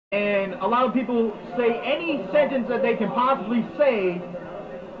And a lot of people say any sentence that they can possibly say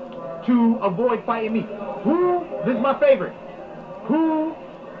to avoid fighting me. This is my favorite. Who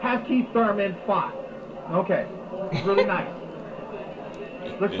has Keith Thurman fought? Okay, really nice.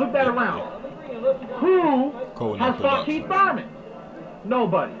 Let's flip that around. Who has fought Keith Thurman?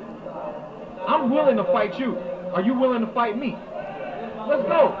 Nobody. I'm willing to fight you. Are you willing to fight me? Let's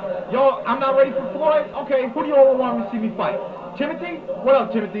go. Y'all, I'm not ready for Floyd? Okay, who do y'all want to see me fight? Timothy? What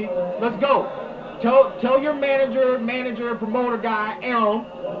up, Timothy? Let's go. Tell your manager, promoter guy, Elm,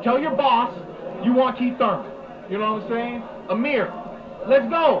 tell your boss you want Keith Thurman. You know what I'm saying? Amir, let's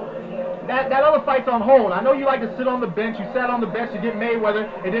go. That other fight's on hold. I know you like to sit on the bench. You sat on the bench to get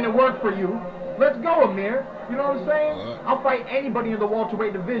Mayweather. It didn't work for you. Let's go, Amir. You know what I'm saying? I'll fight anybody in the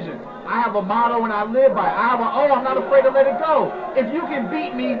welterweight division. I have a motto and I live by it. I'm not afraid to let it go. If you can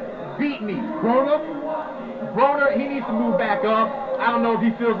beat me, beat me. Broner, he needs to move back up. I don't know if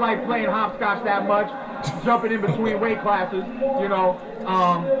he feels like playing hopscotch that much, jumping in between weight classes, you know.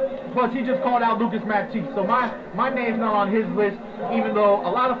 Plus, he just called out Lucas Matisse, so my name's not on his list, even though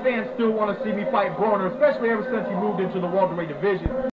a lot of fans still want to see me fight Broner, especially ever since he moved into the welterweight division.